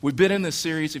We've been in this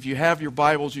series. If you have your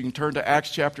Bibles, you can turn to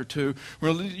Acts chapter 2.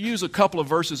 We're going to use a couple of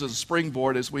verses as a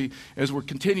springboard as we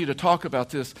continue to talk about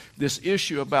this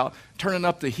issue about turning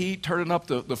up the heat, turning up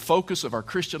the focus of our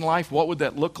Christian life. What would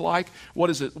that look like? What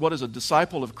does a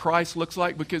disciple of Christ looks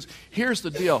like? Because here's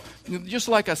the deal. Just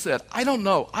like I said, I don't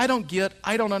know. I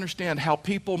don't understand how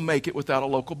people make it without a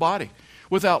local body,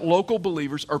 without local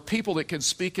believers or people that can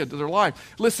speak into their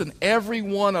life. Listen, every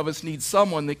one of us needs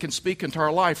someone that can speak into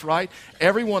our life, right?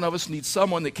 Every one of us needs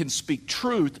someone that can speak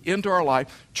truth into our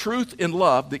life, truth in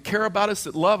love, that care about us,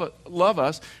 that love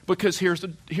us, because here's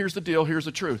the deal, here's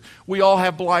the truth. We all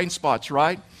have blind spots,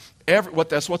 right?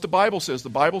 That's what the Bible says. The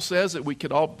Bible says that we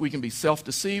can be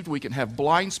self-deceived, we can have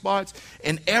blind spots,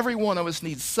 and every one of us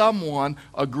needs someone,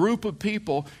 a group of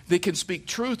people that can speak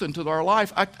truth into our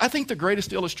life. I think the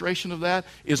greatest illustration of that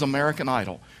is American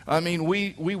Idol. I mean,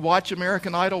 we watch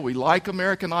American Idol, we like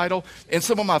American Idol, and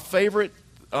some of my favorite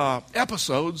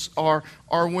episodes are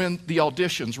when the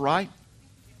auditions, right?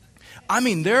 I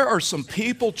mean, there are some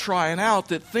people trying out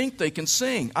that think they can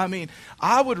sing. I mean,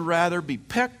 I would rather be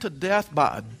pecked to death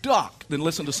by a duck than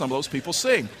listen to some of those people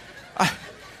sing.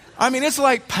 I mean, it's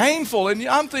like painful. And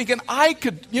I'm thinking, I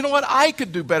could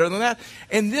do better than that.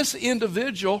 And this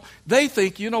individual, they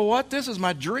think, you know what, this is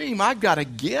my dream. I've got a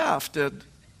gift. And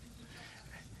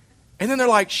then they're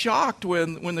like shocked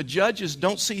when the judges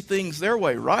don't see things their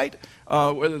way, right?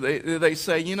 Whether they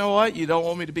say, you know what, you don't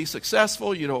want me to be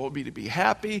successful, you don't want me to be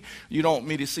happy, you don't want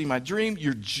me to see my dream.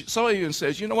 Somebody even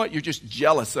says, you know what, you're just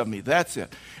jealous of me, that's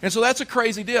it. And so that's a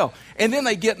crazy deal. And then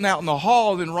they get out in the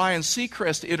hall, and Ryan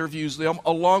Seacrest interviews them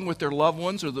along with their loved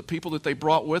ones or the people that they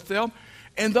brought with them.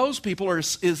 And those people are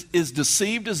as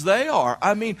deceived as they are.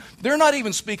 I mean, they're not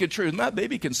even speaking truth. My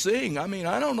baby can sing. I mean,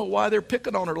 I don't know why they're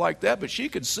picking on her like that, but she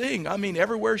could sing. I mean,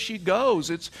 everywhere she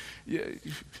goes,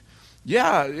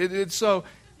 so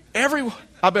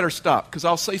I better stop because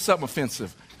I'll say something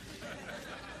offensive.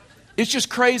 It's just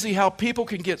crazy how people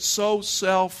can get so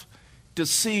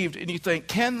self-deceived, and you think,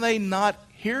 can they not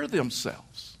hear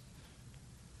themselves?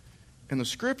 And the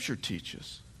Scripture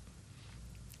teaches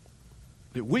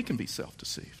that we can be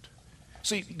self-deceived.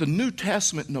 See, the New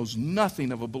Testament knows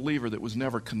nothing of a believer that was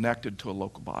never connected to a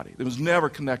local body, that was never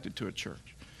connected to a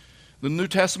church. The New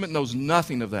Testament knows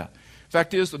nothing of that.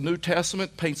 Fact is, the New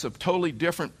Testament paints a totally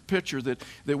different picture that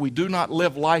we do not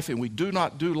live life and we do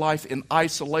not do life in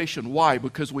isolation. Why?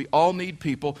 Because we all need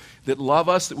people that love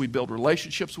us, that we build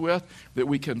relationships with, that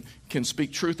we can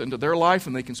speak truth into their life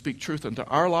and they can speak truth into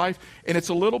our life. And it's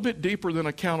a little bit deeper than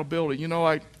accountability. You know,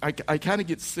 I kind of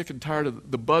get sick and tired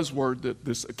of the buzzword that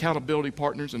this accountability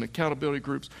partners and accountability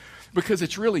groups, because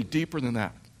it's really deeper than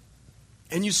that.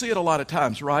 And you see it a lot of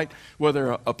times, right?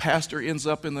 Whether a pastor ends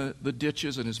up in the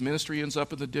ditches and his ministry ends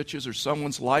up in the ditches, or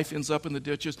someone's life ends up in the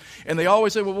ditches. And they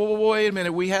always say, well, wait a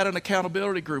minute, we had an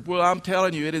accountability group. Well, I'm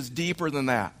telling you, it is deeper than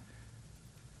that.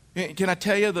 Can I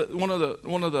tell you that one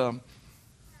of the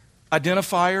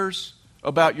identifiers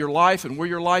about your life and where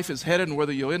your life is headed and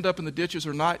whether you'll end up in the ditches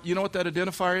or not, you know what that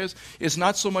identifier is? It's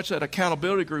not so much that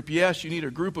accountability group. Yes, you need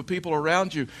a group of people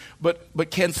around you,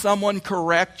 but can someone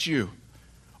correct you?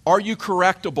 Are you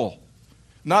correctable?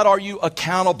 Not are you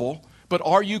accountable, but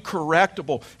are you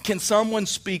correctable? Can someone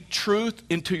speak truth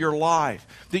into your life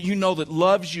that you know that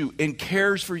loves you and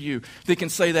cares for you? They can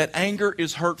say that anger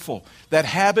is hurtful, that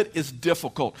habit is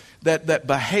difficult, that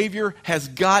behavior has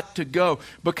got to go.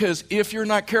 Because if you're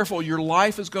not careful, your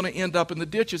life is going to end up in the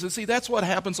ditches. And see, that's what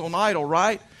happens on Idol,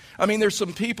 right? I mean, there's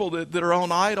some people that are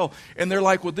on Idol, and they're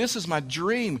like, well, this is my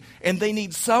dream. And they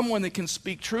need someone that can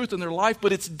speak truth in their life,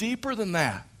 but it's deeper than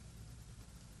that.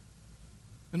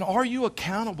 And are you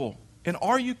accountable? And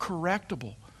are you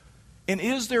correctable? And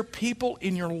is there people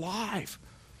in your life?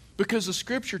 Because the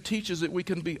Scripture teaches that we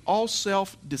can be all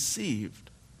self-deceived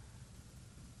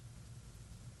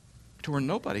to where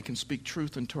nobody can speak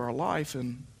truth into our life,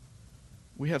 and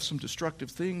we have some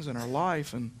destructive things in our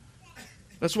life. And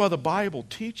that's why the Bible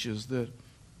teaches that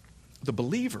the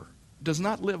believer does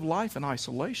not live life in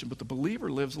isolation, but the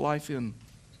believer lives life in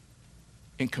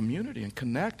community and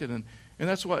connected. And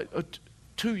that's why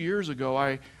 2 years ago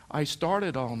I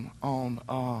started on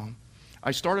a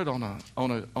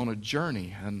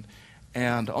journey,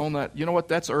 and on that, you know what,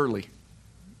 that's early,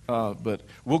 but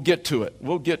we'll get to it.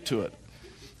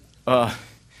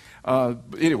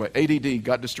 Anyway, ADD,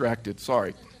 got distracted,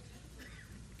 sorry.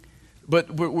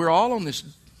 But we're all on this,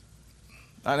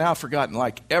 now I've forgotten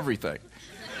like everything.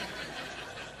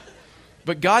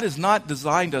 But God has not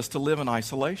designed us to live in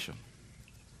isolation.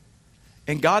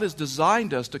 And God has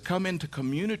designed us to come into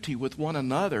community with one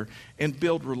another and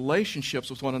build relationships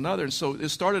with one another. And so it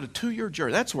started a 2-year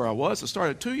journey. That's where I was. It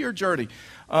started a 2-year journey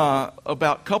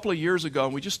about a couple of years ago.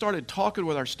 And we just started talking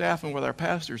with our staff and with our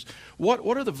pastors.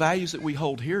 What are the values that we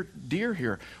hold dear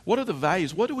here? What are the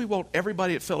values? What do we want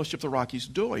everybody at Fellowship of the Rockies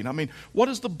doing? I mean, what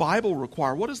does the Bible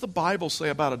require? What does the Bible say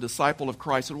about a disciple of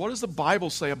Christ? And what does the Bible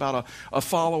say about a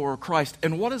follower of Christ?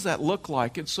 And what does that look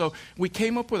like? And so we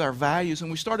came up with our values and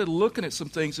we started looking at some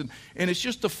things. And it's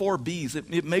just the 4 B's.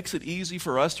 It makes it easy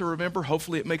for us to remember.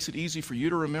 Hopefully it makes it easy for you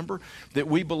to remember that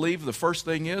we believe the first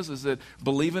thing is that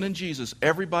believing in Jesus.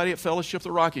 Everybody at Fellowship of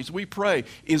the Rockies, we pray,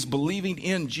 is believing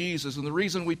in Jesus. And the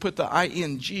reason we put the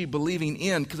I-N-G, believing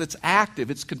in, because it's active,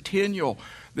 it's continual.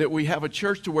 That we have a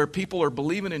church to where people are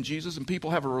believing in Jesus and people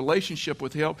have a relationship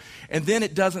with Him. And then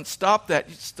it doesn't stop there.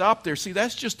 See,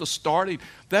 that's just the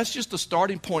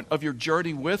starting point of your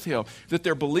journey with Him. That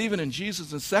they're believing in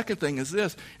Jesus. And the second thing is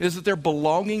that they're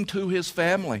belonging to His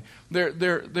family.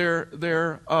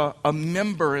 They're a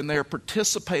member and they're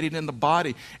participating in the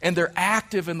body. And they're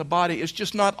active in the body. It's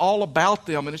just not all about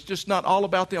them. And it's just not all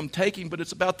about them taking, but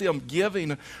it's about them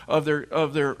giving of their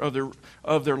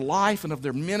life and of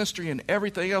their ministry and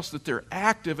everything else, that they're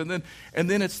active. And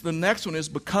then it's the next one is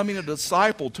becoming a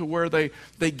disciple, to where they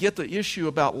get the issue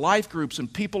about life groups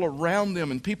and people around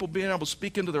them and people being able to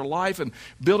speak into their life and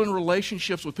building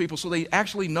relationships with people so they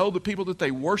actually know the people that they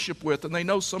worship with and they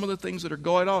know some of the things that are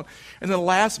going on. And the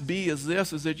last B is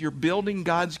that you're building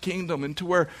God's kingdom, and to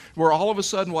where all of a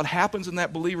sudden what happens in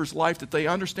that believer's life, that they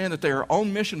understand that they are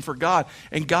on mission for God,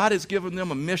 and God has given them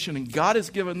a mission and God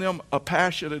has given them a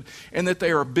passion, and that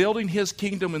they are building His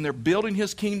kingdom, and they're building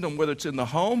His kingdom, whether it's in the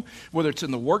home, whether it's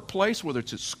in the workplace, whether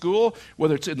it's at school,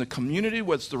 whether it's in the community,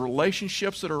 whether it's the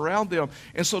relationships that are around them.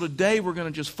 And so today we're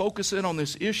going to just focus in on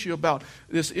this issue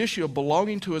of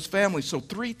belonging to His family. So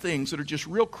 3 things that are just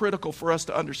real critical for us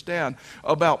to understand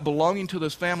about belonging to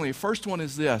this family. The first one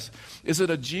is this, is that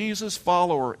a Jesus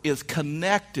follower is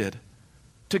connected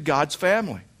to God's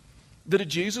family. That a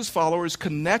Jesus follower is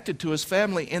connected to his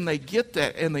family, and they get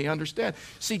that and they understand.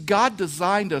 See, God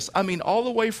designed us. I mean, all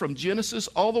the way from Genesis,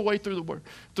 all the way through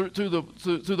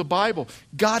the Bible.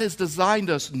 God has designed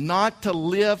us not to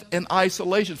live in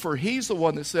isolation. For He's the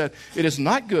one that said, it is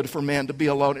not good for man to be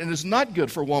alone, and it is not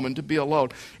good for woman to be alone.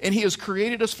 And He has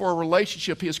created us for a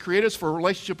relationship. He has created us for a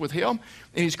relationship with Him,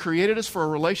 and He's created us for a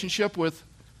relationship with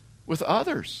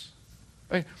others.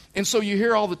 And so you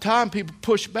hear all the time people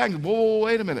push back. Whoa,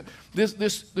 wait a minute.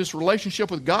 This relationship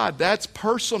with God, that's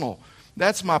personal.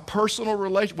 That's my personal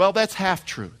relation. Well, that's half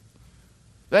truth.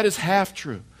 That is half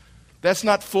truth. That's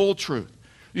not full truth.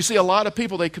 You see, a lot of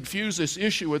people, they confuse this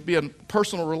issue with being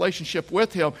personal relationship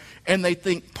with Him, and they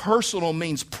think personal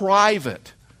means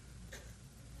private.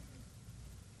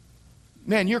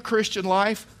 Man, your Christian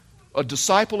life, a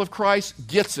disciple of Christ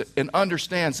gets it and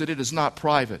understands that it is not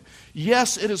private.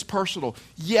 Yes, it is personal.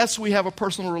 Yes, we have a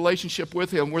personal relationship with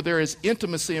Him where there is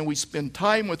intimacy and we spend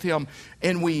time with Him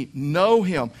and we know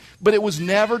Him. But it was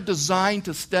never designed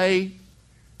to stay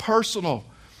personal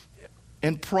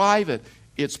and private.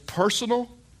 It's personal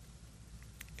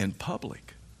and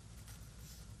public.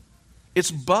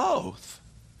 It's both.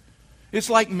 It's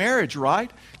like marriage, right?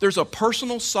 There's a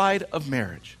personal side of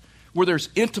marriage where there's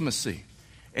intimacy.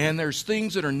 And there's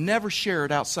things that are never shared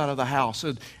outside of the house.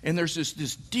 And there's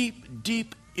this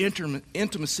deep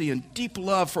intimacy and deep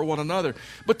love for one another.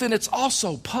 But then it's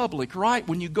also public, right?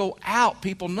 When you go out,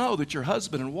 people know that you're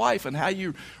husband and wife and how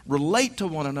you relate to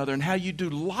one another and how you do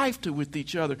life with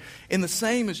each other. And the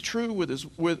same is true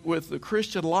with the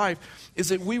Christian life, is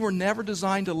that we were never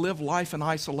designed to live life in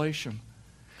isolation.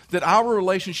 That our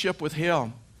relationship with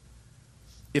Him,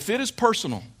 if it is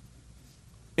personal,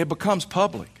 it becomes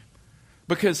public.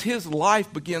 Because His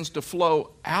life begins to flow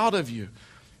out of you.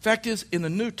 Fact is, in the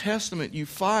New Testament, you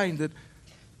find that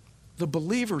the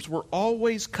believers were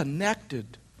always connected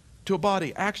to a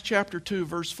body. Acts chapter 2,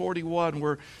 verse 41,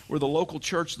 where the local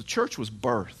church, the church was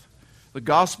birthed. The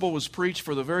gospel was preached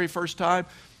for the very first time.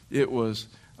 It was,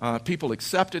 people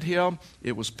accepted Him.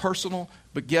 It was personal.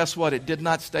 But guess what? It did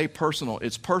not stay personal.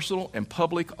 It's personal and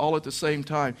public all at the same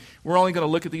time. We're only going to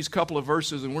look at these couple of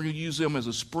verses, and we're going to use them as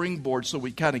a springboard so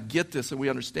we kind of get this and we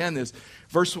understand this.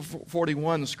 Verse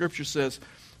 41, the Scripture says,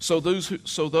 So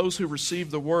those who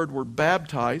received the word were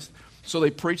baptized. So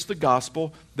they preached the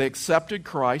gospel. They accepted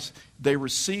Christ. They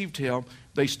received Him.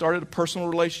 They started a personal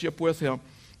relationship with Him.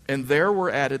 And there were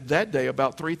added that day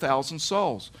about 3,000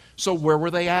 souls. So where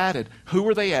were they added? Who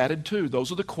were they added to?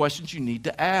 Those are the questions you need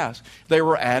to ask. They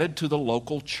were added to the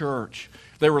local church.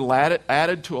 They were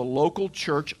added to a local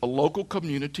church, a local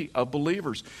community of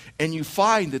believers. And you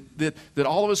find that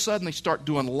all of a sudden they start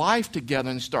doing life together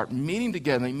and they start meeting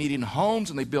together. They meet in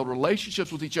homes and they build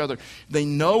relationships with each other. They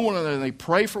know one another and they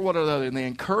pray for one another and they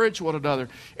encourage one another.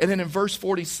 And then in verse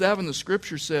 47, the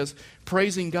scripture says,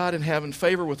 praising God and having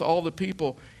favor with all the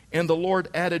people. And the Lord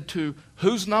added to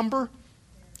whose number?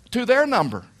 To their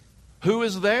number. Who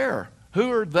is there?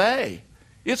 Who are they?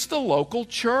 It's the local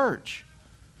church.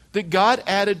 That God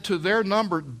added to their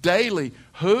number daily.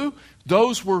 Who?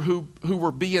 Those who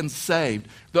were being saved.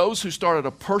 Those who started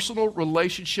a personal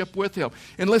relationship with Him.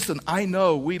 And listen, I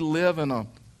know we live in an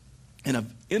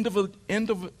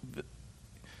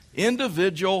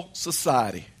individual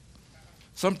society.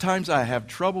 Sometimes I have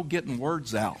trouble getting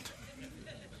words out.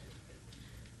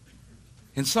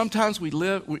 And sometimes we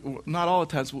live, not all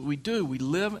the times, but we do. We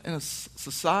live in a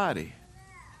society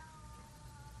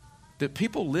that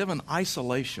people live in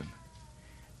isolation.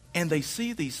 And they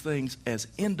see these things as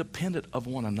independent of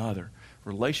one another.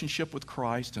 Relationship with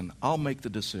Christ, and I'll make the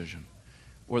decision.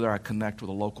 Whether I connect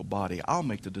with a local body, I'll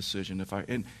make the decision.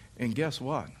 And guess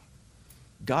what?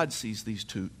 God sees these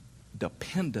two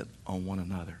dependent on one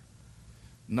another,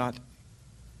 not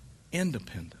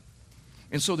independent.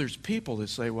 And so there's people that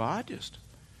say, well,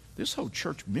 this whole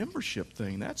church membership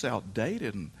thing, that's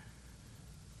outdated.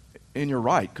 And you're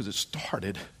right, because it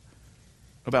started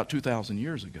about 2,000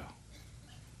 years ago.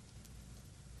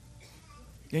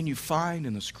 And you find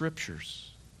in the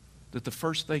scriptures that the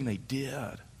first thing they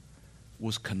did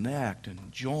was connect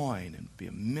and join and be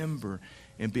a member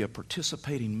and be a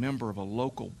participating member of a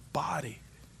local body.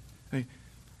 I mean,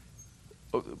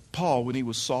 Paul, when he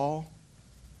was Saul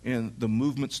and the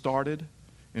movement started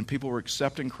and people were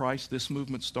accepting Christ, this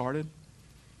movement started.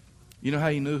 You know how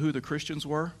he knew who the Christians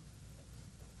were?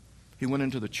 He went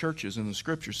into the churches, and the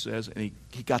scripture says, and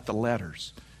he got the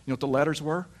letters. You know what the letters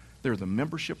were? They were the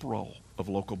membership roll of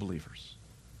local believers.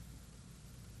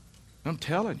 I'm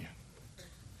telling you.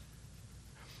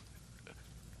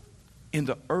 In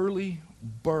the early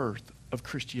birth of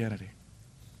Christianity,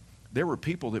 there were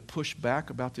people that pushed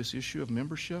back about this issue of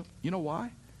membership. You know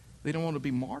why? They don't want to be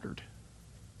martyred.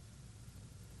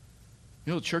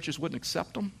 You know, the churches wouldn't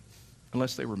accept them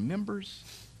unless they were members,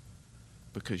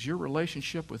 because your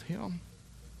relationship with Him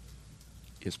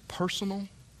is personal,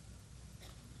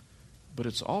 but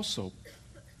it's also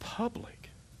public.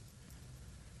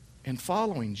 And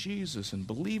following Jesus and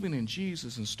believing in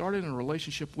Jesus and starting a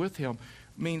relationship with Him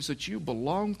means that you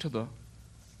belong to the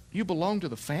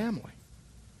family.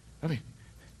 I mean,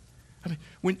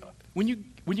 when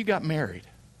you got married,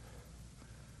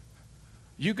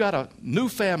 you got a new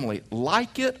family,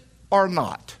 like it or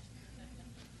not.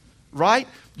 Right?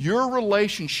 Your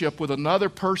relationship with another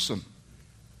person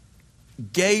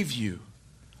gave you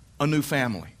a new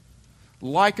family.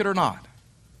 Like it or not.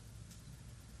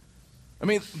 I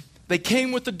mean, they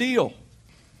came with the deal.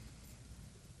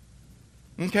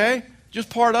 Okay? Just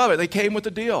part of it. They came with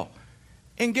the deal.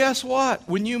 And guess what?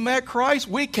 When you met Christ,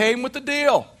 we came with the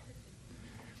deal.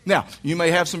 Now, you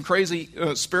may have some crazy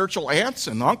spiritual aunts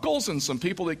and uncles and some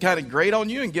people that kind of grate on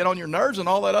you and get on your nerves and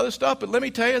all that other stuff, but let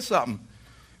me tell you something.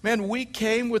 Man, we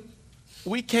came with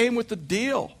the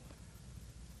deal.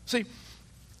 See,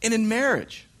 and in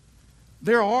marriage,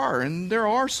 there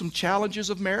are some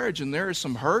challenges of marriage, and there is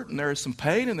some hurt, and there is some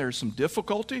pain, and there is some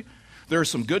difficulty. There are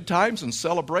some good times and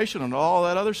celebration and all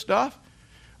that other stuff.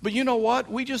 But you know what?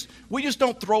 We just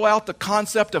don't throw out the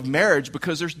concept of marriage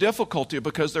because there's difficulty,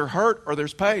 because there's hurt or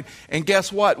there's pain. And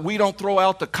guess what? We don't throw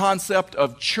out the concept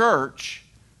of church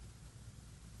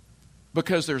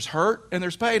because there's hurt and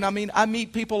there's pain. I mean, I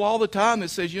meet people all the time that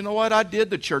says, you know what? I did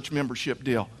the church membership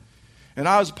deal. And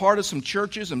I was part of some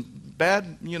churches, and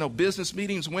bad, business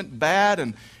meetings went bad,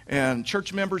 and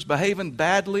church members behaving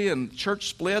badly, and church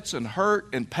splits, and hurt,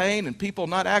 and pain, and people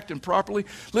not acting properly.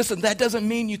 Listen, that doesn't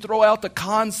mean you throw out the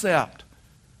concept.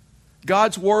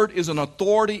 God's Word is an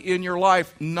authority in your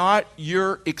life, not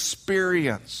your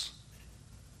experience.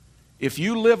 If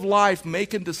you live life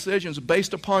making decisions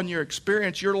based upon your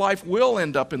experience, your life will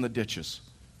end up in the ditches.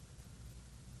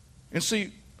 And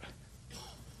see,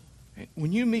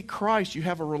 when you meet Christ, you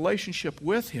have a relationship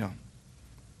with Him.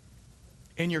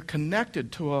 And you're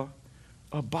connected to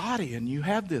a body, and you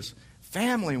have this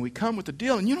family, and we come with the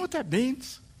deal. And you know what that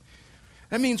means?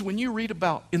 That means when you read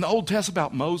about, in the Old Testament,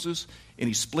 about Moses, and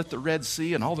he split the Red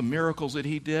Sea, and all the miracles that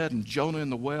he did, and Jonah in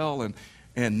the well,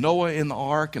 and Noah in the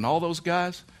ark, and all those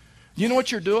guys, you know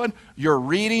what you're doing? You're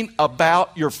reading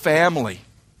about your family.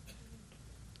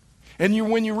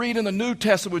 And when you read in the New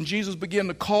Testament, when Jesus began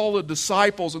to call the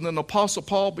disciples, and then the Apostle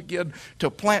Paul began to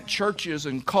plant churches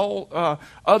and call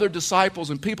other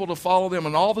disciples and people to follow them,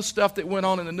 and all the stuff that went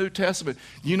on in the New Testament,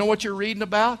 you know what you're reading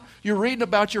about? You're reading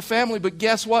about your family, but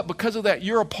guess what? Because of that,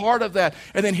 you're a part of that.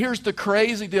 And then here's the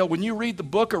crazy deal. When you read the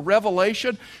book of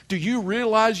Revelation, do you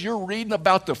realize you're reading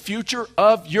about the future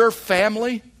of your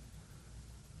family?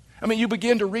 I mean, you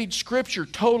begin to read Scripture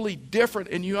totally different,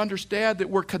 and you understand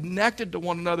that we're connected to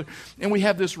one another, and we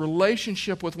have this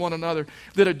relationship with one another,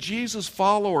 that a Jesus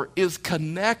follower is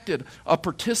connected, a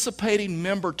participating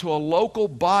member to a local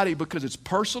body because it's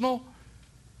personal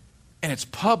and it's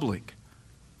public.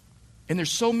 And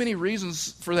there's so many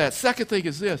reasons for that. Second thing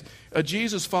is this: a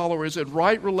Jesus follower is in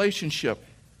right relationship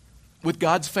with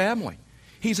God's family.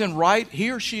 He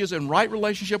or she is in right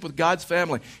relationship with God's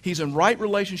family. He's in right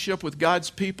relationship with God's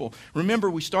people.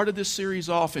 Remember, we started this series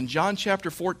off in John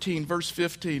chapter 14, verse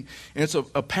 15. And it's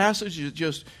a passage that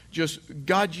just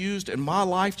God used in my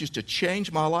life just to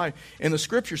change my life. And the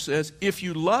Scripture says, if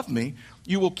you love me,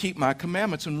 you will keep my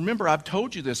commandments. And remember, I've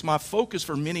told you this. My focus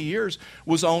for many years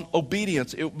was on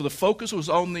obedience. The focus was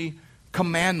on the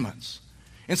commandments.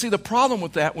 And see, the problem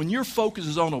with that, when your focus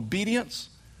is on obedience,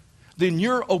 then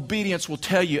your obedience will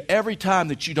tell you every time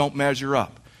that you don't measure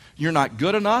up. You're not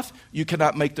good enough. You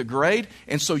cannot make the grade.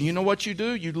 And so you know what you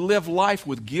do? You live life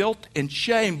with guilt and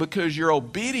shame because your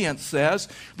obedience says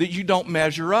that you don't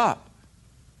measure up.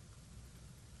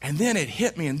 And then it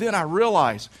hit me, and then I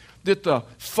realized that the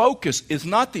focus is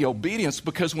not the obedience,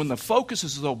 because when the focus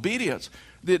is obedience,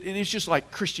 that it is just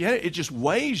like Christianity, it just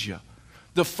weighs you.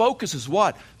 The focus is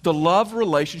what? The love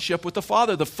relationship with the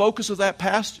Father. The focus of that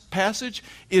passage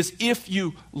is if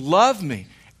you love me.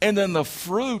 And then the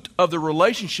fruit of the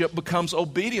relationship becomes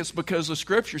obedience, because the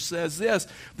Scripture says this,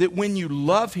 that when you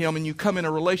love Him and you come in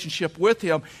a relationship with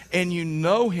Him and you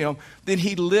know Him, then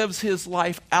He lives His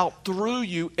life out through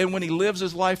you. And when He lives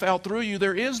His life out through you,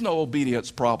 there is no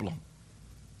obedience problem.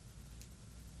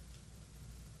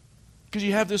 Because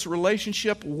you have this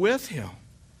relationship with Him.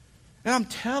 And I'm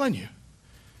telling you,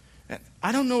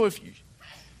 I don't know if you,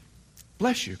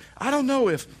 bless you, I don't know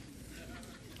if,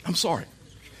 I'm sorry.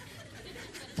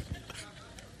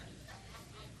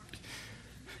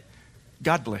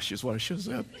 God bless you is what I should have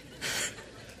said.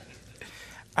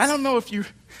 I don't know if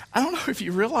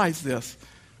you realize this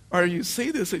or you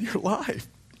see this in your life.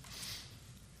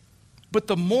 But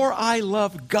the more I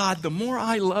love God, the more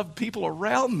I love people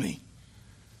around me.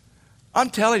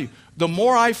 I'm telling you, the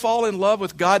more I fall in love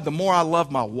with God, the more I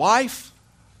love my wife,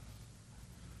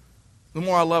 the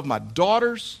more I love my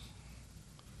daughters,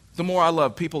 the more I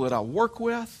love people that I work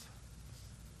with,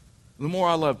 the more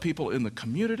I love people in the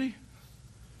community,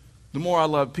 the more I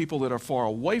love people that are far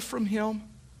away from Him,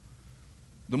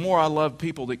 the more I love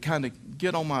people that kind of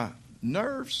get on my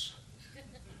nerves.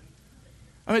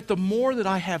 I mean, the more that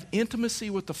I have intimacy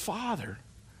with the Father.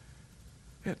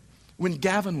 When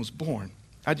Gavin was born,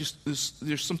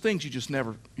 there's some things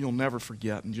you'll never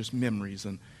forget, and just memories.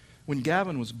 And when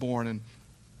Gavin was born, and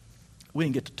we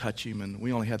didn't get to touch him, and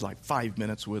we only had like 5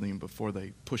 minutes with him before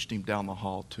they pushed him down the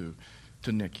hall to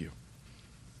NICU.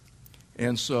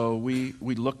 And so we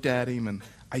looked at him, and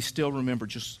I still remember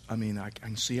I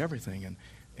can see everything,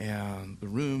 and the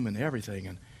room and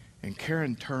everything. And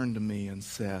Karen turned to me and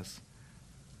says,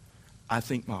 I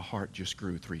think my heart just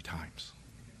grew 3 times.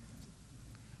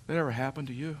 That ever happened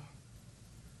to you?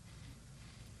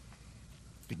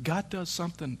 That God does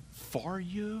something for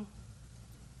you,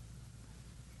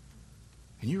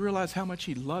 and you realize how much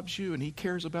He loves you, and He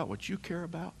cares about what you care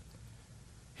about.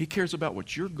 He cares about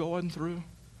what you're going through.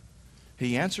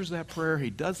 He answers that prayer.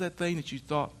 He does that thing that you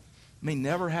thought may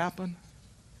never happen.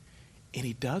 And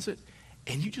He does it.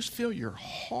 And you just feel your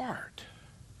heart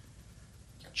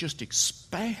just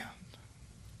expand.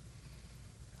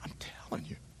 I'm telling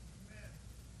you.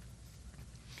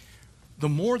 The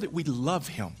more that we love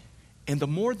Him, and the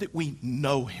more that we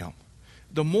know Him,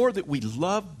 the more that we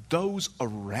love those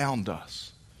around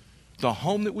us, the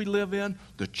home that we live in,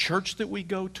 the church that we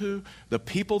go to, the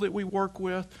people that we work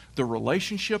with, the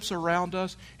relationships around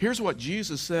us. Here's what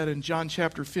Jesus said in John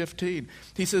chapter 15.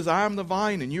 He says, I am the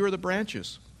vine and you are the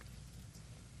branches.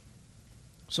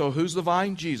 So who's the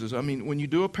vine? Jesus. I mean, when you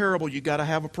do a parable, you got to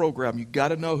have a program. You got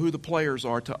to know who the players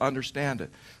are to understand it.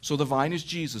 So the vine is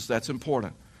Jesus. That's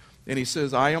important. And He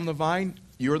says, I am the vine,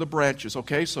 you are the branches.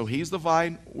 Okay, so He's the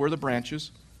vine, we're the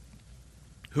branches.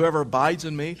 Whoever abides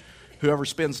in me, whoever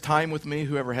spends time with me,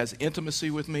 whoever has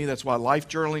intimacy with me, that's why life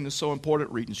journaling is so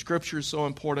important, reading Scripture is so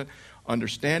important,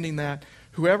 understanding that.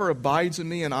 Whoever abides in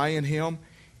me and I in him,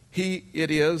 he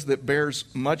it is that bears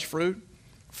much fruit.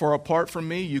 For apart from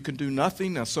me, you can do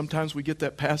nothing. Now, sometimes we get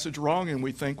that passage wrong and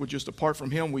we think, well, just apart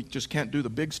from him, we just can't do the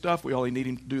big stuff. We only need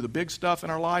him to do the big stuff in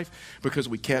our life because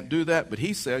we can't do that. But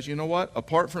he says, you know what?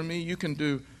 Apart from me, you can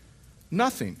do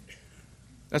nothing.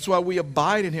 That's why we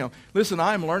abide in him. Listen,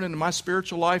 I am learning in my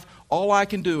spiritual life, all I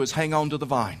can do is hang on to the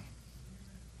vine.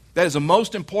 That is the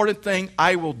most important thing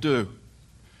I will do.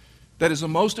 That is the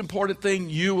most important thing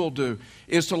you will do,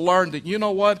 is to learn that, you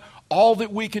know what? All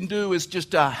that we can do is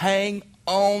just to hang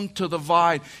on to the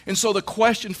vine. And so the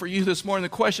question for you this morning, the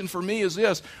question for me is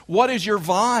this: what is your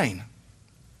vine?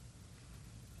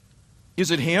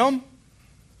 Is it him?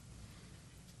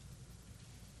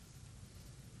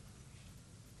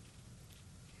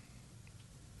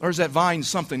 Or is that vine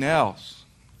something else?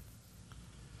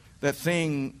 That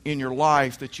thing in your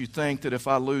life that you think that if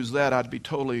I lose that, I'd be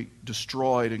totally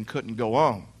destroyed and couldn't go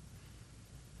on.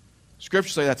 Scripture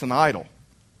says that's an idol.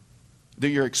 That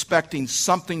you're expecting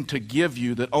something to give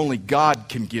you that only God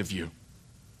can give you.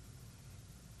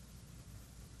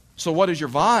 So what is your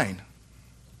vine?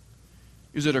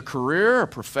 Is it a career, a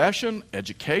profession,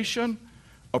 education,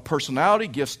 a personality,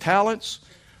 gifts, talents,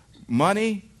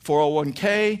 money,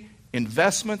 401k,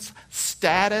 investments,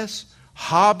 status,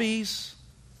 hobbies,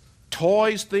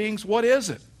 toys, things? What is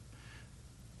it?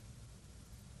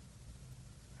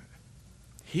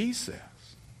 He says,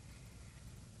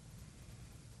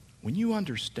 when you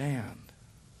understand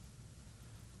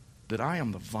that I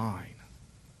am the vine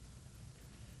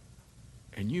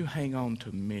and you hang on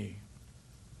to me,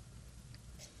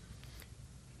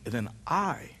 then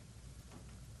I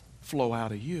flow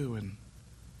out of you and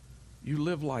you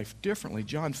live life differently.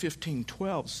 John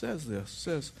 15:12 says this.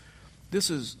 Says,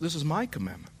 this is my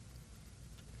commandment.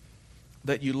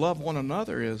 That you love one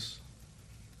another as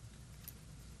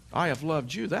I have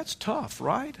loved you. That's tough,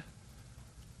 right?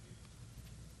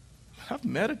 I've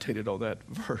meditated on that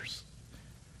verse.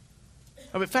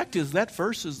 I mean, the fact is, that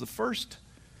verse is the first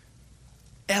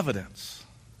evidence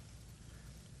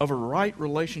of a right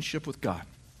relationship with God,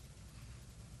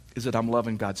 is that I'm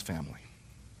loving God's family.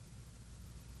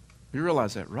 You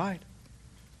realize that, right?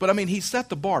 But I mean, he set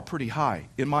the bar pretty high,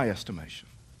 in my estimation.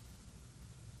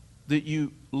 That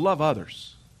you love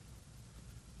others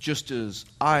just as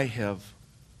I have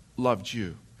loved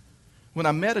you. When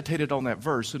I meditated on that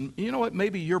verse, and you know what,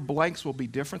 maybe your blanks will be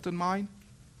different than mine.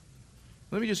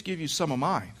 Let me just give you some of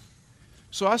mine.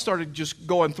 So I started just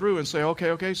going through and say,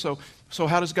 okay, so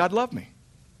how does God love me?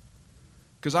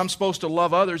 Because I'm supposed to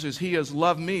love others as he has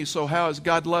loved me, so how has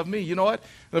God loved me? You know what?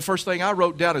 The first thing I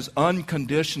wrote down is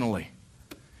unconditionally.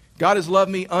 God has loved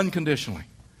me unconditionally.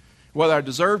 Whether I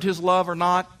deserved his love or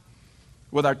not,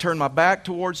 whether I turned my back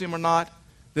towards him or not,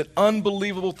 that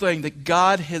unbelievable thing that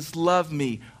God has loved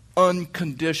me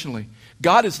unconditionally.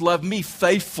 God has loved me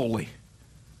faithfully.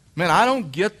 Man, I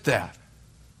don't get that.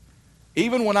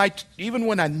 Even when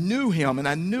I knew him and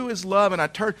I knew his love and I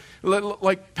turned,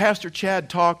 like Pastor Chad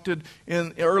talked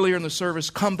earlier in the service,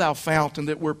 come thou fountain,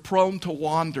 that we're prone to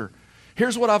wander.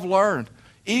 Here's what I've learned.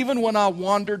 Even when I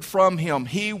wandered from him,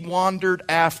 he wandered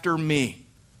after me.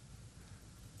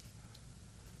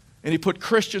 And he put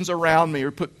Christians around me,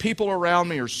 or put people around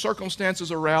me, or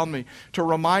circumstances around me to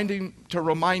remind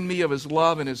me of his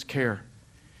love and his care.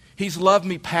 He's loved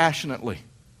me passionately.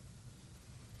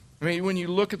 I mean, when you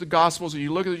look at the Gospels and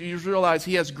you look at it, you realize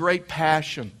he has great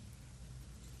passion.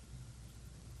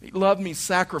 He loved me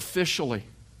sacrificially.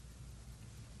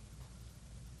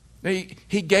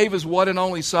 He gave his one and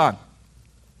only Son.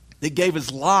 He gave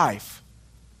his life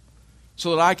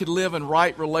so that I could live in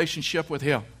right relationship with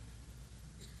him.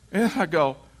 And I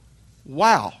go,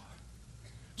 wow.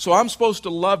 So I'm supposed to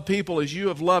love people as you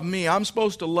have loved me. I'm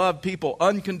supposed to love people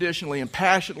unconditionally and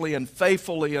passionately and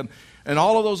faithfully and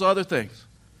all of those other things.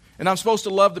 And I'm supposed to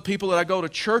love the people that I go to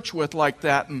church with like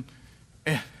that. And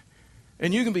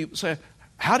you can be saying,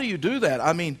 how do you do that?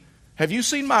 I mean, have you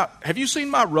seen my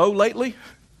row lately?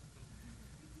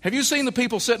 Have you seen the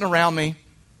people sitting around me?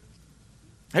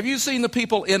 Have you seen the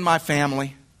people in my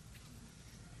family?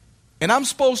 And I'm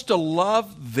supposed to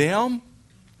love them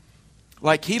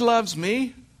like he loves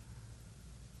me?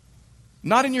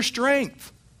 Not in your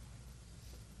strength.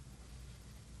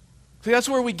 See, that's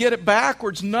where we get it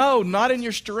backwards. No, not in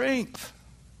your strength.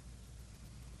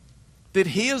 That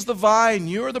he is the vine,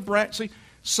 you're the branch. See,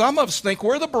 some of us think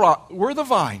we're the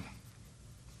vine.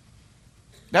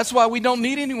 That's why we don't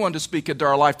need anyone to speak into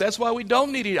our life. That's why we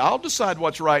don't need it. I'll decide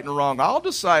what's right and wrong. I'll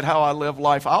decide how I live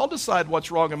life. I'll decide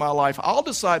what's wrong in my life. I'll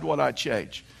decide what I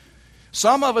change.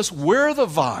 Some of us, we're the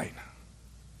vine.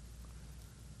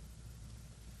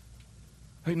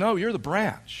 Hey, no, you're the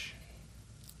branch.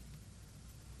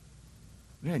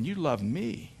 Man, you love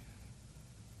me.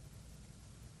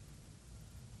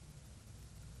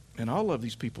 And I'll love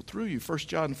these people through you. 1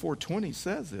 John 4:20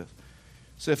 says this.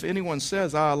 So if anyone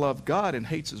says, I love God, and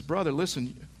hates his brother,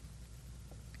 listen,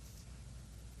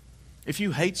 if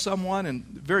you hate someone, and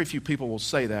very few people will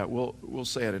say that, we'll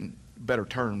say it in better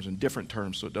terms, in different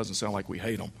terms, so it doesn't sound like we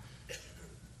hate them.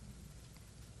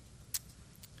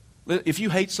 If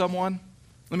you hate someone,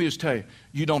 let me just tell you,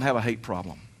 you don't have a hate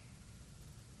problem.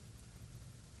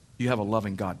 You have a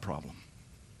loving God problem.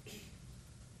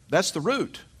 That's the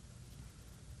root.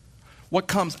 What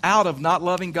comes out of not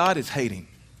loving God is hating.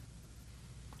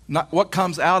 What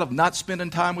comes out of not spending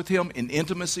time with Him, in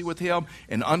intimacy with Him,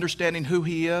 and understanding who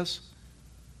He is.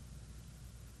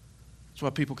 That's why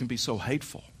people can be so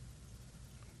hateful.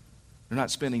 They're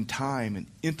not spending time and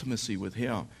intimacy with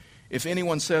Him. If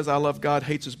anyone says, I love God,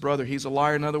 hates his brother, he's a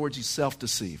liar. In other words, he's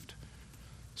self-deceived.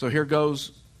 So here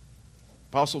goes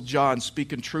Apostle John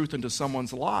speaking truth into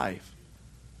someone's life.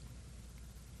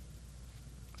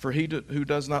 For he who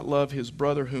does not love his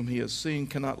brother whom he has seen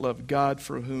cannot love God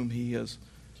for whom he has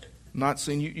not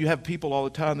seen. You have people all the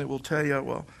time that will tell you,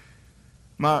 well,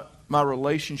 my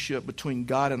relationship between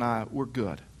God and I, we're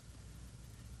good.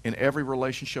 And every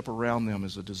relationship around them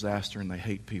is a disaster and they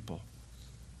hate people.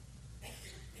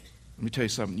 Let me tell you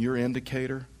something. Your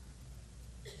indicator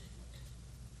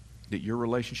that your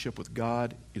relationship with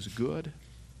God is good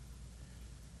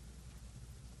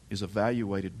is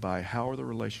evaluated by how are the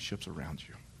relationships around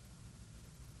you.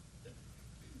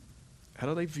 How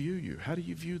do they view you? How do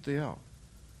you view them?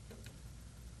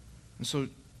 And so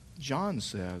John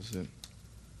says that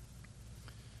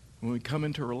when we come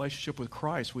into a relationship with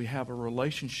Christ, we have a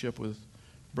relationship with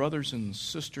brothers and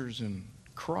sisters in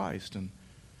Christ. And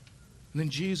then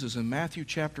Jesus in Matthew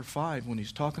chapter 5, when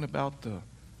he's talking about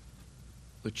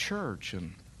the church,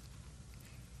 and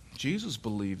Jesus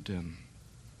believed in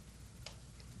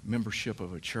membership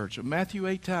of a church. Matthew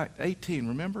 18,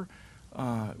 remember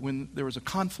when there was a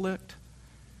conflict?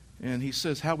 And he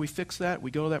says, how we fix that?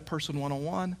 We go to that person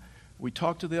one-on-one. We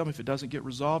talk to them. If it doesn't get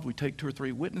resolved, we take 2 or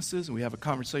 3 witnesses and we have a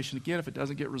conversation again. If it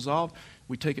doesn't get resolved,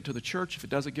 we take it to the church. If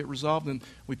it doesn't get resolved, then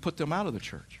we put them out of the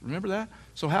church. Remember that?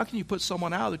 So how can you put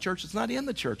someone out of the church that's not in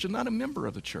the church and not a member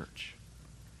of the church?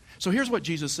 So here's what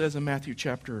Jesus says in Matthew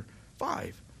chapter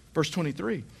 5, verse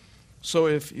 23. So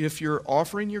if you're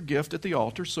offering your gift at the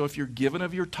altar, so if you're giving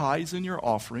of your tithes and your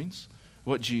offerings,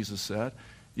 what Jesus said,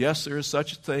 yes, there is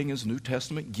such a thing as New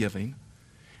Testament giving.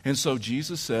 And so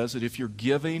Jesus says that if you're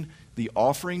giving, the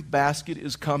offering basket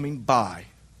is coming by.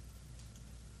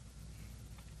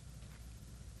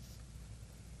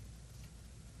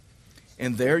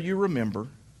 And there you remember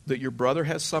that your brother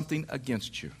has something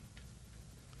against you.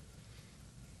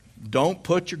 Don't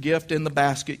put your gift in the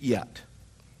basket yet.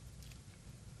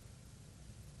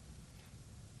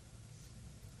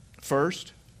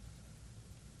 First,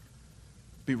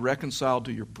 be reconciled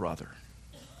to your brother.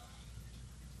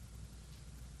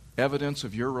 Evidence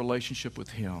of your relationship with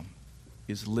him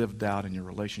is lived out in your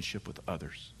relationship with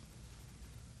others.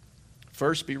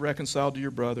 First, be reconciled to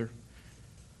your brother,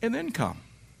 and then come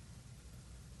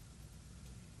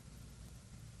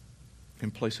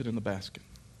and place it in the basket.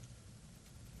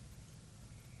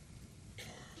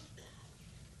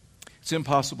 It's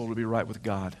impossible to be right with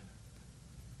God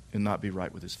and not be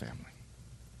right with His family,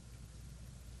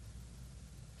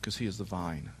 because He is the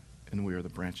vine and we are the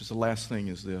branches. The last thing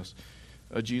is this.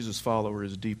 A Jesus follower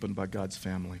is deepened by God's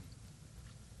family.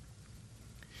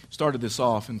 Started this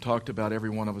off and talked about every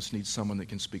one of us needs someone that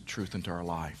can speak truth into our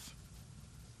life.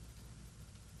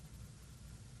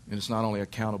 And it's not only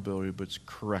accountability, but it's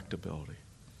correctability.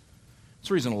 It's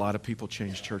the reason a lot of people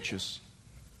change churches.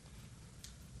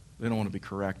 They don't want to be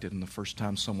corrected, and the first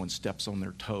time someone steps on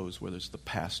their toes, whether it's the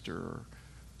pastor or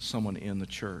someone in the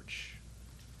church,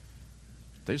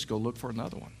 they just go look for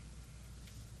another one.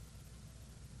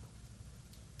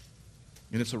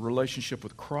 And it's a relationship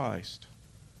with Christ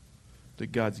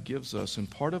that God gives us. And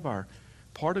part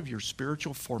of your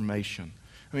spiritual formation.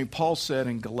 I mean, Paul said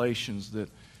in Galatians that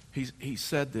he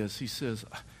said this. He says,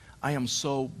 I am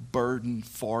so burdened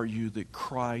for you that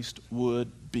Christ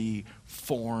would be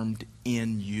formed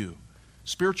in you.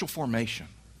 Spiritual formation.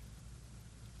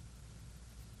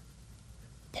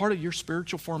 Part of your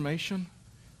spiritual formation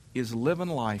is living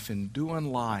life and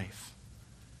doing life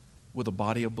with a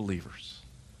body of believers.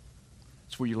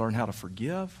 It's where you learn how to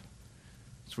forgive.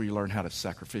 It's where you learn how to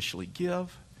sacrificially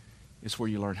give. It's where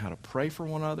you learn how to pray for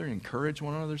one another, encourage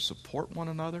one another, support one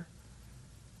another.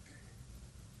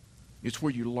 It's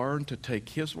where you learn to take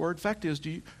His word. Fact is,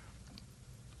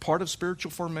 part of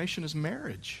spiritual formation is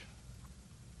marriage.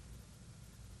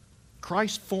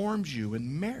 Christ forms you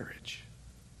in marriage.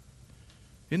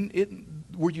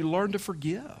 Where you learn to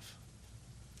forgive.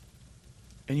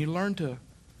 And you learn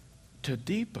to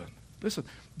deepen. Listen,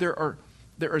 there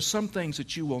are some things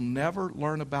that you will never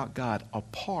learn about God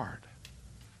apart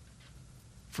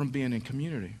from being in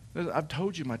community. I've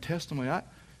told you my testimony.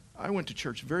 I went to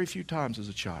church very few times as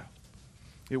a child.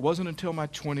 It wasn't until my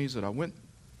 20s that I went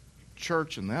to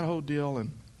church and that whole deal.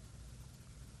 And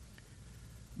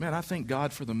man, I thank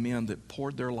God for the men that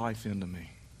poured their life into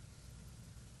me.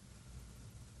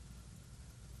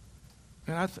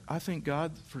 And I thank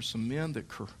God for some men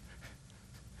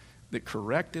that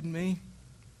corrected me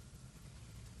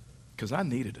because I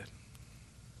needed it.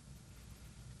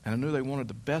 And I knew they wanted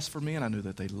the best for me, and I knew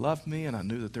that they loved me, and I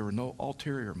knew that there were no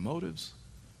ulterior motives.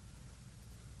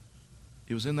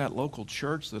 It was in that local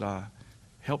church that I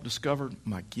helped discover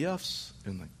my gifts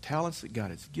and the talents that God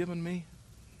has given me.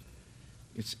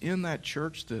 It's in that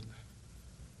church that,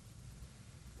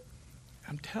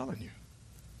 I'm telling you,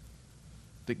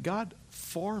 that God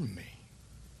formed me.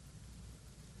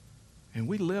 And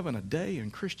we live in a day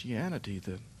in Christianity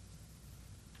that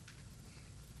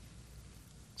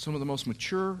some of the most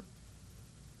mature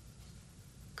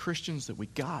Christians that we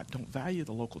got don't value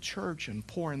the local church and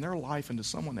pouring their life into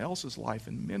someone else's life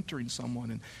and mentoring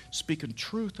someone and speaking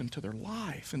truth into their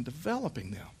life and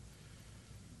developing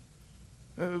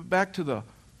them. Back to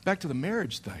the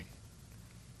marriage thing.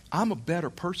 I'm a better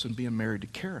person being married to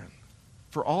Karen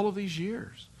for all of these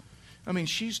years. I mean,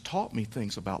 she's taught me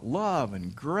things about love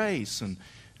and grace, and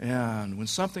when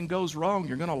something goes wrong,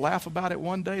 you're going to laugh about it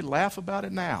one day, laugh about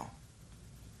it now.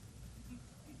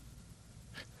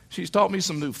 She's taught me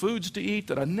some new foods to eat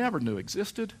that I never knew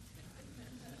existed.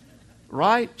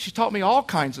 Right? She taught me all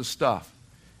kinds of stuff.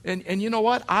 And you know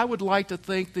what? I would like to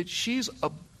think that she's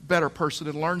a better person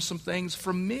and learned some things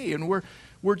from me. And we're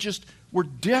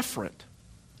different.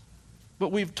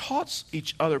 But we've taught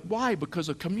each other. Why? Because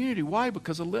of community. Why?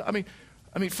 Because of I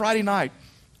mean, Friday night,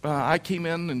 I came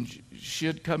in and she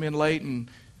had come in late, and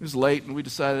it was late, and we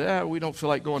decided, we don't feel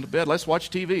like going to bed. Let's watch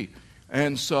TV.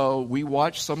 And so we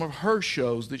watched some of her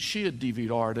shows that she had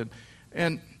DVR'd.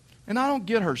 And I don't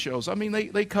get her shows. I mean,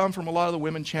 they come from a lot of the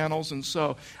women channels, and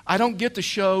so I don't get the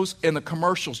shows, and the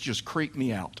commercials just creep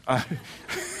me out. I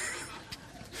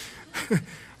mean,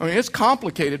 it's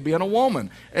complicated being a woman.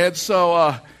 And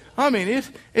so,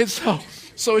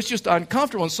 so it's just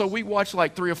uncomfortable. And so we watched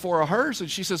like 3 or 4 of hers, and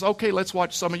she says, okay, let's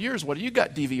watch some of yours. What do you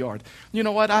got DVR'd? You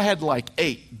know what? I had like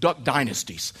 8 Duck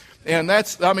Dynasties. And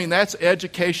that's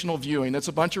educational viewing. That's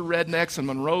a bunch of rednecks in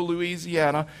Monroe,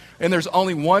 Louisiana. And there's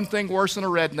only one thing worse than a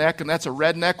redneck, and that's a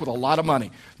redneck with a lot of money.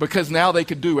 Because now they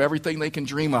could do everything they can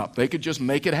dream up. They could just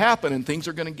make it happen, and things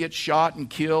are going to get shot and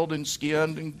killed and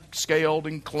skinned and scaled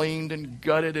and cleaned and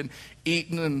gutted and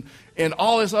eaten and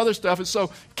all this other stuff. And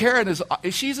so Karen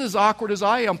she's as awkward as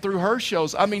I am through her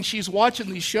shows. I mean, she's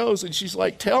watching these shows, and she's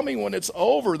like, tell me when it's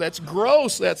over. That's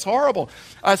gross. That's horrible.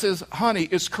 I says, honey,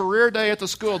 it's career day at the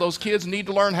school. Those kids need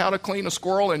to learn how to clean a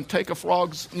squirrel and take a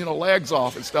frog's legs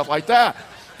off and stuff like that.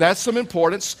 That's some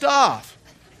important stuff.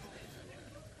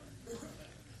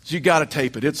 So you got to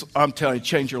tape it. I'm telling you,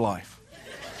 change your life.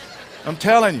 I'm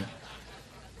telling you.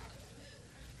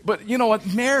 But you know what?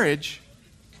 Marriage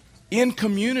in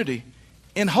community,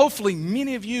 and hopefully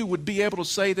many of you would be able to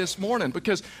say this morning,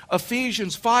 because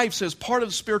Ephesians 5 says part of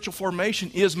the spiritual formation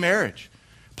is marriage.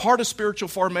 Part of spiritual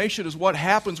formation is what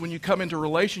happens when you come into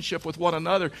relationship with one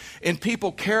another and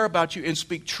people care about you and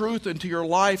speak truth into your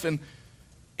life, and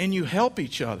you help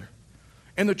each other.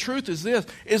 And the truth is this,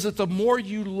 is that the more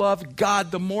you love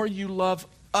God, the more you love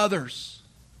others.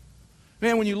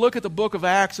 Man, when you look at the book of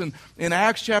Acts, and in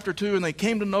Acts chapter 2, and they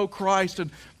came to know Christ, and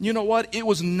you know what? It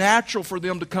was natural for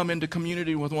them to come into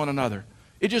community with one another.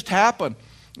 It just happened.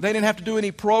 They didn't have to do any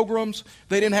programs.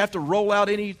 They didn't have to roll out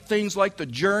any things like the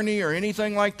Journey or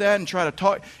anything like that and try to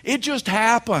talk. It just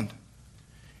happened.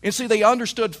 And see, they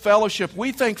understood fellowship.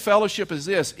 We think fellowship is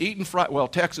this,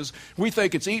 Texas, we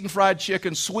think it's eating fried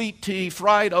chicken, sweet tea,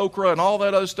 fried okra, and all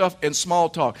that other stuff, and small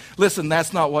talk. Listen,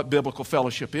 that's not what biblical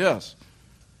fellowship is.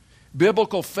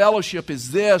 Biblical fellowship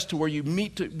is this, to where you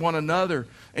meet one another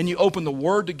and you open the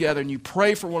Word together and you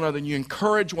pray for one another and you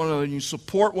encourage one another and you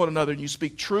support one another and you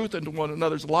speak truth into one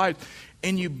another's lives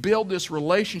and you build this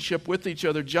relationship with each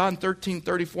other. John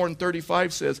 13:34 and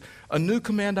 35 says, a new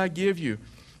command I give you,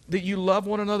 that you love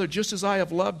one another just as I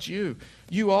have loved you.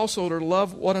 You also are to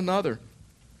love one another.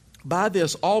 By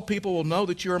this, all people will know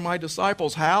that you are my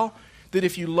disciples. How? That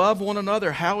if you love one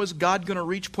another, how is God going to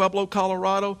reach Pueblo,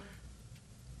 Colorado?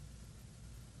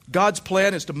 God's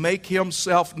plan is to make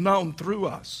Himself known through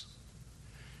us.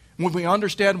 When we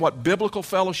understand what biblical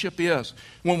fellowship is,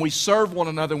 when we serve one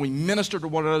another, and we minister to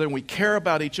one another, and we care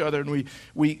about each other, and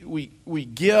we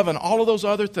give, and all of those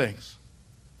other things,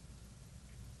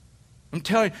 I'm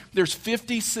telling you, there's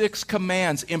 56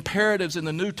 commands, imperatives in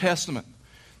the New Testament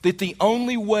that the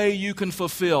only way you can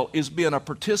fulfill is being a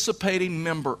participating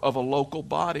member of a local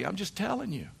body. I'm just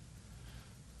telling you.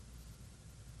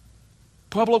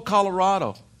 Pueblo,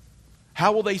 Colorado.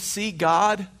 How will they see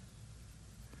God?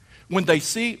 When they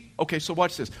see, okay, so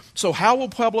watch this. So how will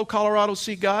Pueblo, Colorado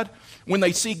see God? When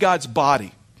they see God's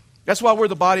body. That's why we're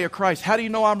the body of Christ. How do you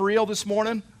know I'm real this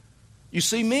morning? You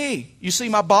see me. You see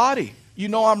my body. You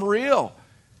know I'm real.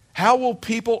 How will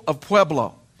people of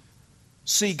Pueblo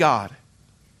see God?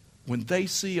 When they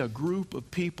see a group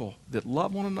of people that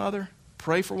love one another,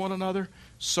 pray for one another,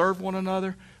 serve one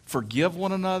another, forgive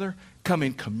one another, come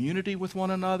in community with one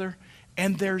another,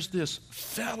 and there's this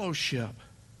fellowship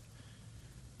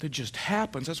that just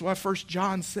happens. That's why 1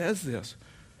 John says this.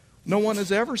 No one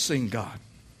has ever seen God.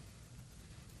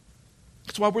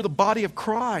 That's why we're the body of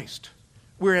Christ.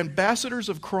 We're ambassadors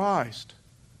of Christ.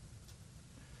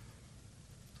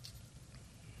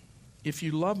 If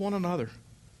you love one another,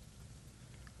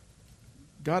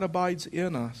 God abides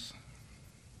in us,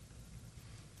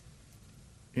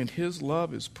 and His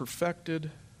love is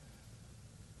perfected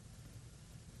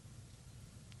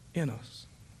in us.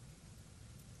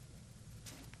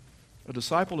 A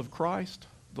disciple of Christ,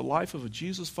 the life of a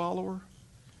Jesus follower,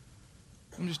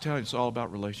 I'm just telling you, it's all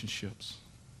about relationships.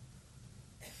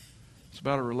 It's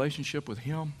about a relationship with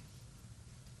Him.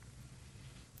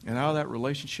 And out of that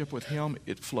relationship with Him,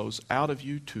 it flows out of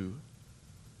you to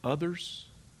others.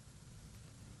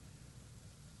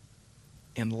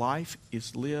 And life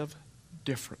is lived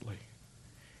differently.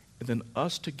 And then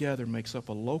us together makes up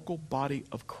a local body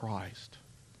of Christ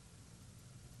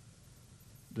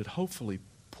that hopefully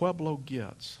Pueblo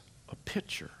gets a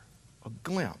picture, a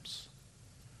glimpse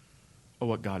of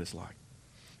what God is like.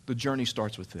 The journey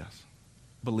starts with this,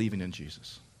 believing in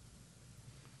Jesus.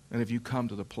 And if you come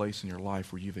to the place in your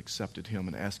life where you've accepted Him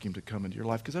and asked Him to come into your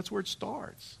life, because that's where it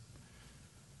starts.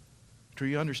 Till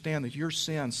you understand that your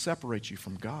sin separates you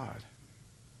from God.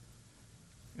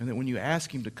 And that when you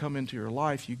ask Him to come into your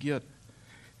life, you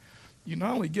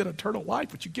not only get eternal life,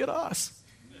 but you get us.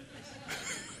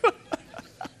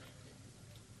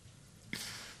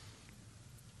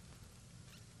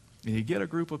 And you get a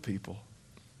group of people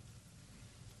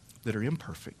that are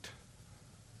imperfect.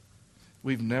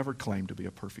 We've never claimed to be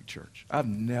a perfect church. I've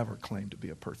never claimed to be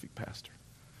a perfect pastor.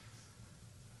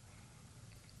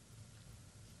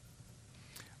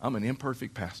 I'm an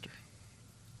imperfect pastor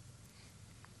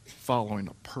following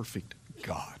a perfect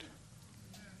God.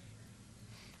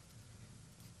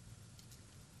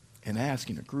 And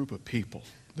asking a group of people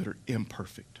that are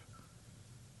imperfect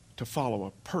to follow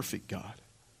a perfect God.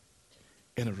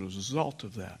 And as a result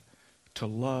of that, to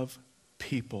love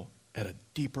people at a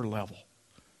deeper level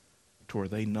to where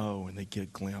they know and they get a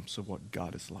glimpse of what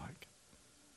God is like.